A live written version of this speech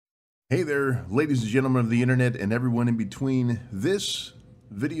Hey there, ladies and gentlemen of the internet and everyone in between. This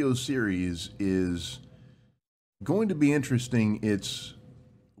video series is going to be interesting. It's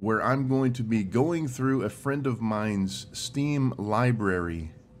where I'm going to be going through a friend of mine's Steam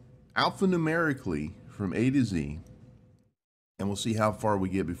library alphanumerically from A to Z, and we'll see how far we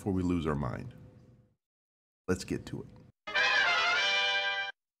get before we lose our mind. Let's get to it.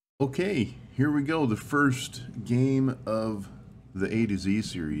 Okay, here we go. The first game of the A to Z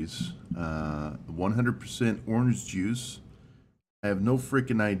series, 100% orange juice. I have no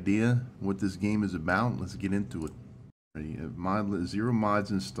freaking idea what this game is about. Let's get into it. Ready? Zero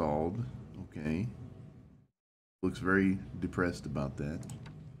mods installed. Okay. Looks very depressed about that.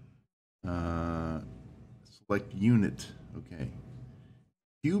 Select unit. Okay.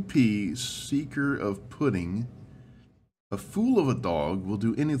 QP, seeker of pudding. A fool of a dog will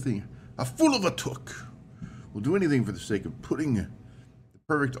do anything. A fool of a took will do anything for the sake of pudding. The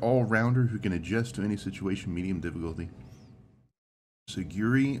perfect all-rounder who can adjust to any situation, medium difficulty.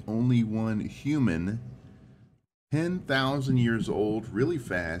 Saguri, only one human, 10,000 years old, really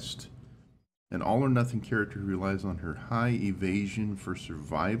fast, an all-or-nothing character who relies on her high evasion for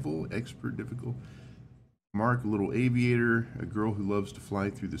survival, expert difficult. Mark, a little aviator, a girl who loves to fly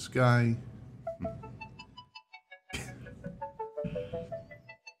through the sky.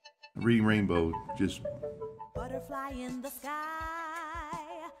 Reading Rainbow, just butterfly in the sky.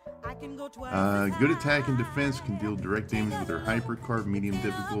 I can go good attack and defense, can deal direct damage with her hypercard, medium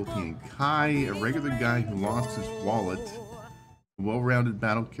difficulty. And Kai, a regular guy who lost his wallet, a well-rounded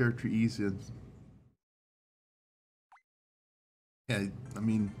battle character, easy. Yeah, I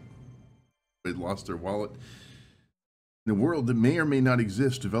mean, they lost their wallet. In a world that may or may not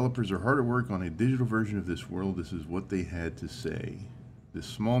exist, developers are hard at work on a digital version of this world. This is what they had to say. This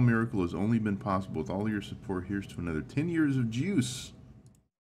small miracle has only been possible with all your support. Here's to another 10 years of juice.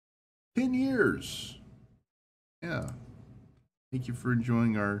 10 years. Yeah. Thank you for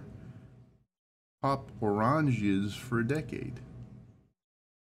enjoying our pop oranges for a decade.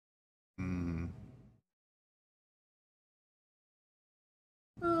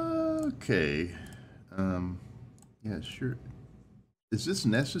 Okay. Yeah, sure. Is this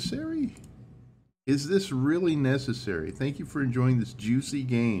necessary? Is this really necessary? Thank you for enjoying this juicy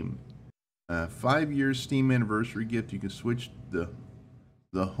game. 5 years Steam anniversary gift. You can switch the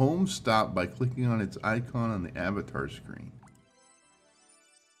home stop by clicking on its icon on the avatar screen.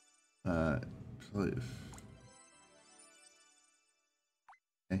 Okay.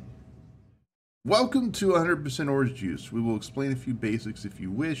 Welcome to 100% Orange Juice. We will explain a few basics. If you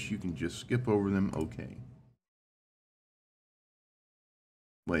wish, you can just skip over them. Okay.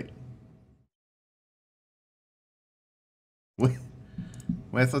 Wait. Wait.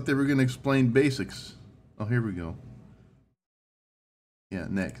 Wait, I thought they were going to explain basics. Oh, here we go. Yeah,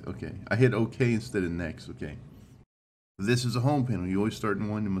 next. Okay. I hit OK instead of next. Okay. This is a home panel. You always start in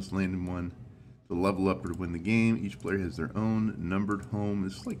one. You must land in one to level up or to win the game. Each player has their own numbered home.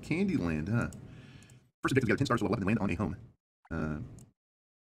 It's like Candyland, huh? First objective, you got 10 stars to level up and land on a home.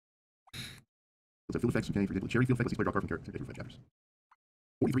 What's that? Field effects, okay. For example, cherry field effect lets each player draw a card from character different chapters.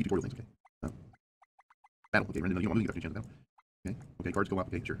 43 tutorial things, okay. Battle, okay. Random, you want to got 3 chances of battle. Okay. Okay, cards go up.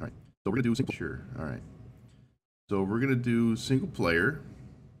 Okay, sure. All right. So we're going to do single. Sure. All right. So we're going to do single player.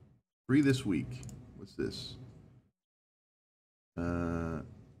 Free this week. What's this?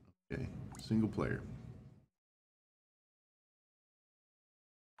 Okay. Single player.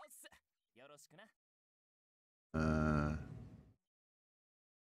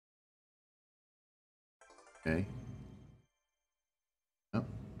 Okay. Oh,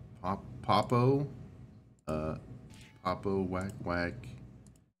 Popo. Popo, whack, whack.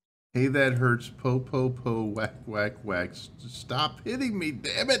 Hey, that hurts. Po, whack, whack, whack. Stop hitting me,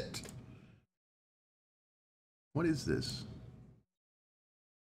 damn it! What is this?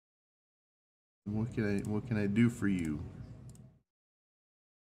 What can I do for you?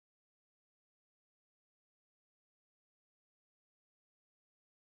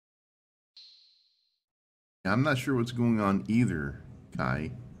 I'm not sure what's going on either,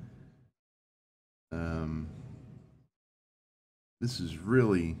 Kai. This is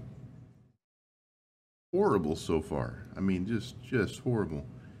really horrible so far. I mean, just horrible.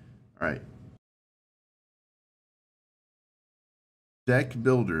 All right. Deck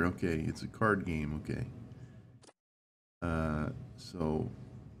builder. Okay, it's a card game. Okay. So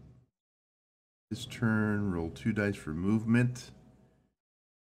this turn, roll 2 dice for movement.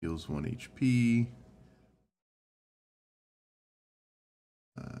 Heals 1 HP.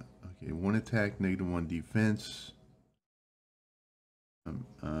 Okay, 1 attack, -1 defense. Am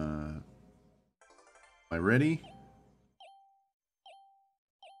I ready?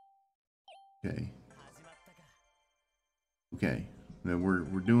 Okay. Okay. Now we're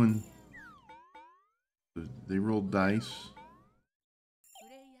doing. They rolled dice.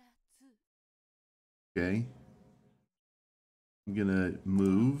 Okay. I'm gonna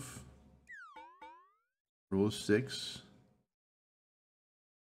move. Roll a 6.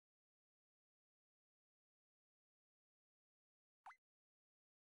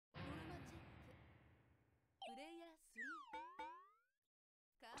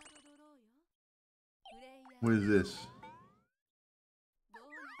 What is this?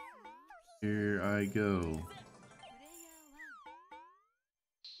 Here I go.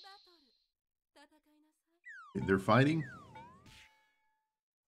 They're fighting.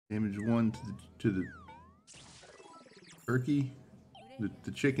 Damage 1 to the turkey.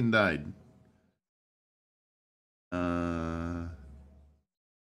 The chicken died. I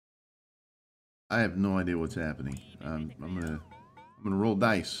have no idea what's happening. I'm gonna roll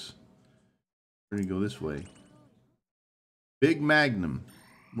dice. We're gonna go this way. Big Magnum.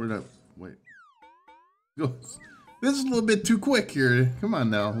 Where'd I wait? Go. This is a little bit too quick here. Come on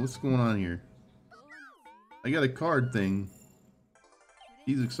now. What's going on here? I got a card thing.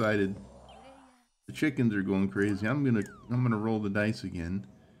 He's excited. The chickens are going crazy. I'm gonna roll the dice again,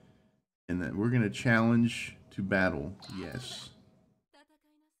 and then we're gonna challenge to battle. Yes.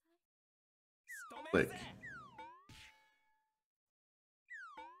 Click.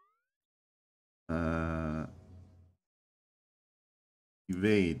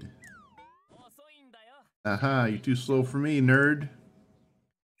 Evade. Aha, you're too slow for me, nerd.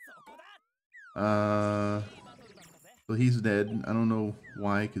 So he's dead. I don't know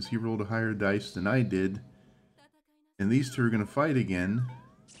why, because he rolled a higher dice than I did. And these two are going to fight again.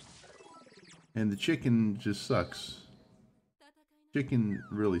 And the chicken just sucks. Chicken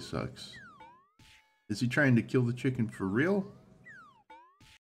really sucks. Is he trying to kill the chicken for real?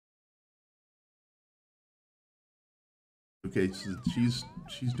 Okay, so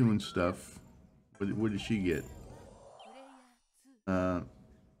she's doing stuff. What did she get? I'm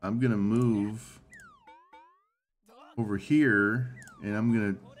gonna move over here, and I'm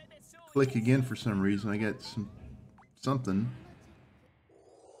gonna click again for some reason. I got something.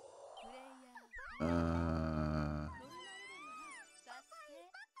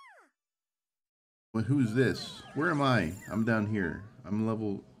 Well, who's this? Where am I? I'm down here. I'm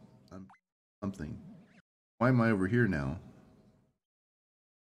something. Why am I over here now?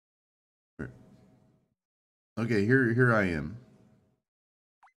 Okay, here I am.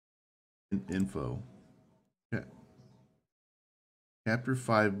 Info. Yeah. Chapter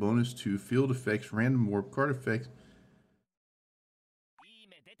 5, bonus 2, field effects, random warp, card effects.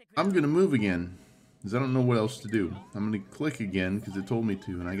 I'm gonna move again, because I don't know what else to do. I'm gonna click again, because it told me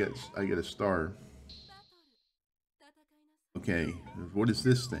to, and I get a star. Okay, what is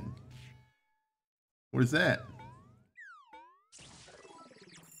this thing? What is that?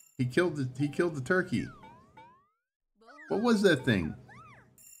 He killed the turkey. What was that thing?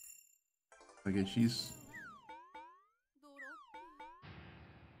 Okay, she's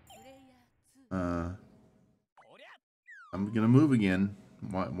I'm gonna move again.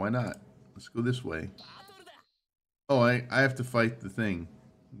 Why not? Let's go this way. Oh, I have to fight the thing.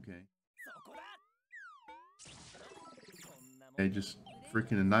 Okay. I just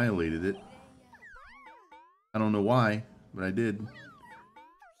freaking annihilated it. I don't know why, but I did.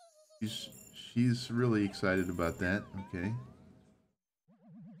 She's really excited about that. Okay.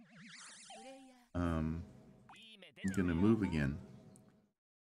 I'm gonna move again.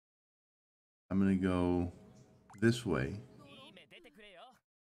 I'm gonna go this way.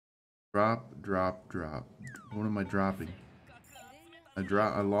 Drop. What am I dropping? I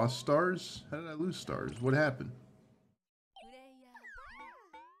lost stars? How did I lose stars? What happened?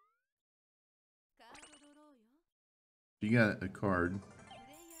 You got a card.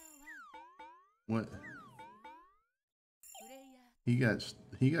 What? He got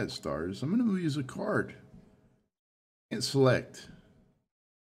stars. I'm gonna use a card. Can't select.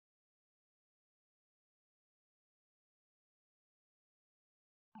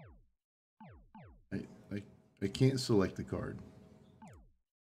 I can't select the card.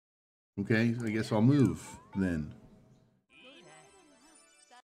 Okay, so I guess I'll move then.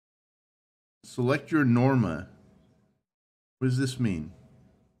 Select your Norma. What does this mean?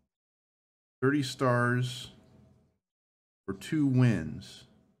 30 stars for 2 wins.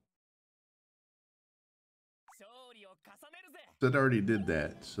 That already did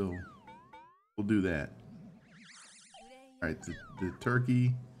that, so we'll do that. Alright, the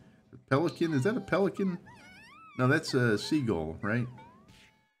turkey. The pelican, is that a pelican? No, that's a seagull, right?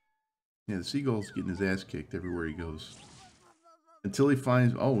 Yeah, the seagull's getting his ass kicked everywhere he goes. Until he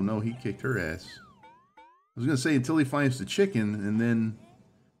finds... Oh, no, he kicked her ass. I was going to say until he finds the chicken, and then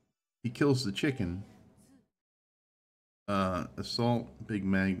he kills the chicken. Assault, Big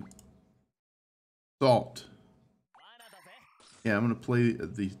Mag... Assault. Yeah, I'm going to play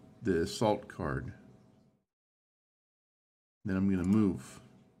the assault card. Then I'm going to move.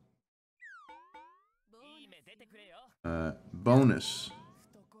 Bonus.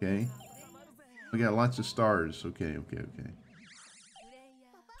 Okay. We got lots of stars. Okay. What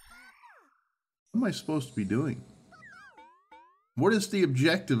am I supposed to be doing? What is the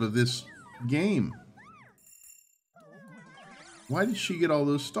objective of this game? Why did she get all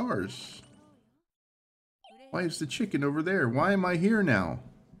those stars? Why is the chicken over there? Why am I here now?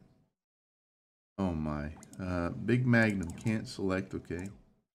 Oh my. Big Magnum. Can't select. Okay.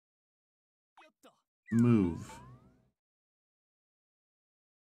 Move.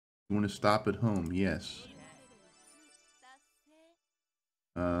 You want to stop at home? Yes.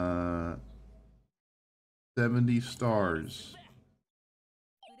 70 stars.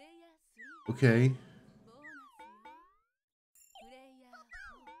 Okay.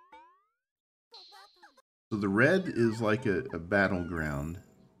 So the red is like a battleground.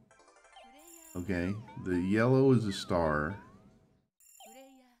 Okay. The yellow is a star.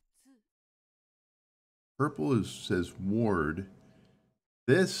 Purple says ward.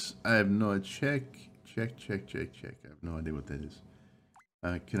 This, I have no... Check. I have no idea what that is.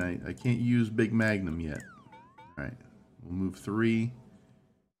 I can't use Big Magnum yet. Alright. We'll move 3.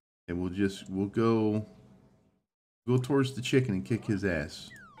 And we'll go towards the chicken and kick his ass.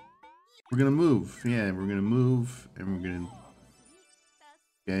 We're gonna move. Yeah, we're gonna move and we're gonna...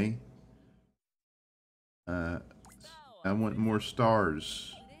 Okay. I want more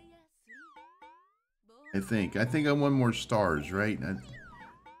stars. I think I want more stars, right?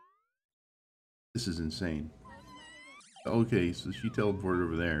 This is insane. Okay, so she teleported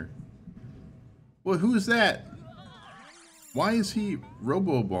over there. Well, who is that? Why is he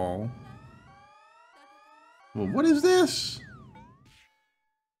Robo-Ball? Well, what is this?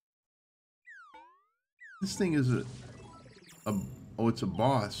 This thing is oh, it's a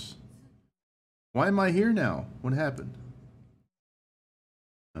boss. Why am I here now? What happened?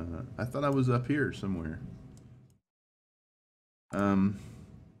 I thought I was up here somewhere.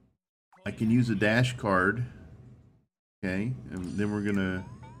 I can use a dash card. Okay, and then we're gonna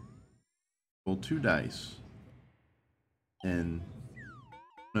roll 2 dice. And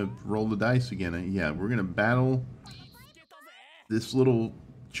I'm gonna roll the dice again. Yeah, we're gonna battle this little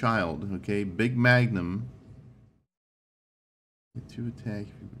child. Okay, Big Magnum. Get 2 attack.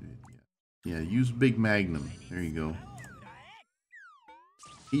 Yeah, use Big Magnum. There you go.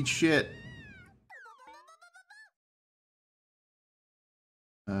 Eat shit.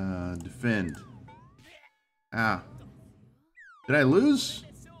 Defend. Ah. Did I lose?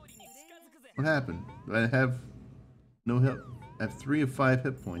 What happened? Do I have no hit? I have 3 of 5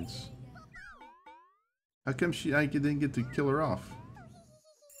 hit points. How come I didn't get to kill her off?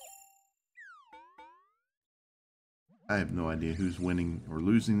 I have no idea who's winning or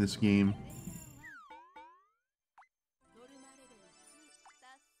losing this game.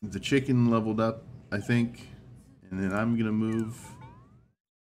 The chicken leveled up, I think, and then I'm gonna move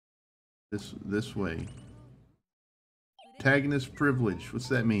this way. Antagonist privilege. What's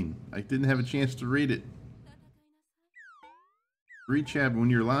that mean? I didn't have a chance to read it. Read chapter. When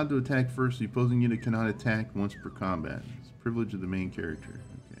you're allowed to attack first, the opposing unit cannot attack once per combat. It's the privilege of the main character.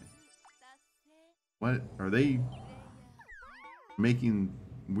 Okay. What are they making?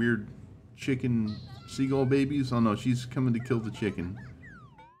 Weird chicken seagull babies? Oh no, she's coming to kill the chicken.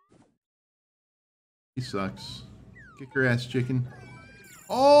 He sucks. Kick her ass, chicken.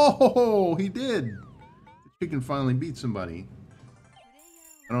 Oh, he did. The chicken finally beat somebody.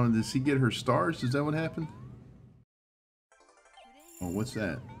 I don't know, does he get her stars? Is that what happened? Oh, what's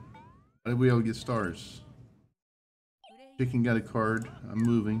that? Why did we all get stars? Chicken got a card. I'm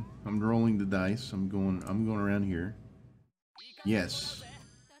moving. I'm rolling the dice. I'm going around here. Yes.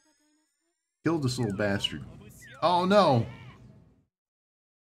 Kill this little bastard. Oh no.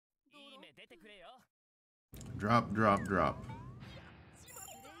 Drop.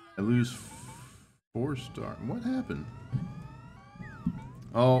 I lose 4 stars. What happened?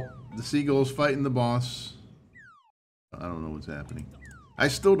 Oh, the seagull's fighting the boss. I don't know what's happening. I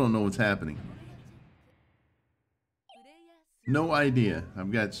still don't know what's happening. No idea. I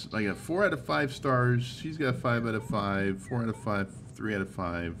got 4 out of 5 stars. She's got 5 out of 5. 4 out of 5. 3 out of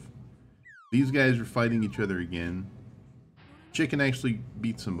 5. These guys are fighting each other again. Chicken actually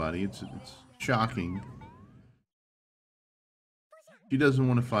beat somebody. It's shocking. She doesn't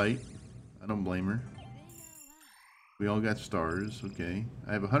want to fight. I don't blame her. We all got stars. Okay.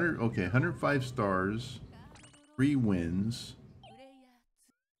 I have 100. Okay, 105 stars. 3 wins.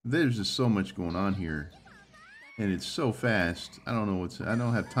 There's just so much going on here. And it's so fast. I don't know I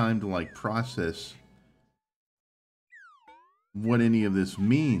don't have time to like process what any of this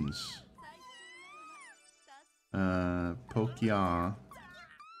means. Pokia.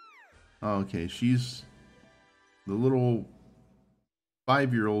 Oh, okay, she's the little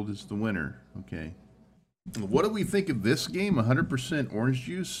 5-year-old is the winner. Okay. What do we think of this game? 100% orange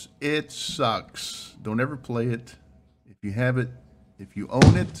juice? It sucks. Don't ever play it. If you have it, if you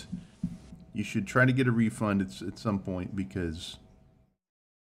own it, you should try to get a refund at some point, because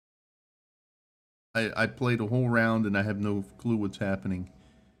I played a whole round and I have no clue what's happening.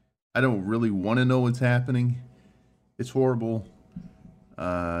 I don't really want to know what's happening. It's horrible.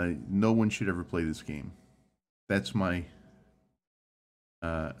 No one should ever play this game. That's my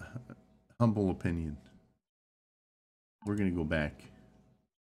humble opinion. We're gonna go back.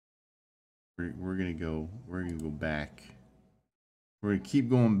 We're gonna go back. We're gonna keep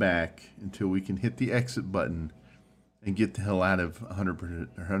going back until we can hit the exit button and get the hell out of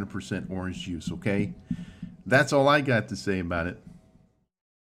 100% orange juice, okay? That's all I got to say about it.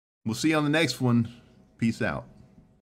 We'll see you on the next one. Peace out.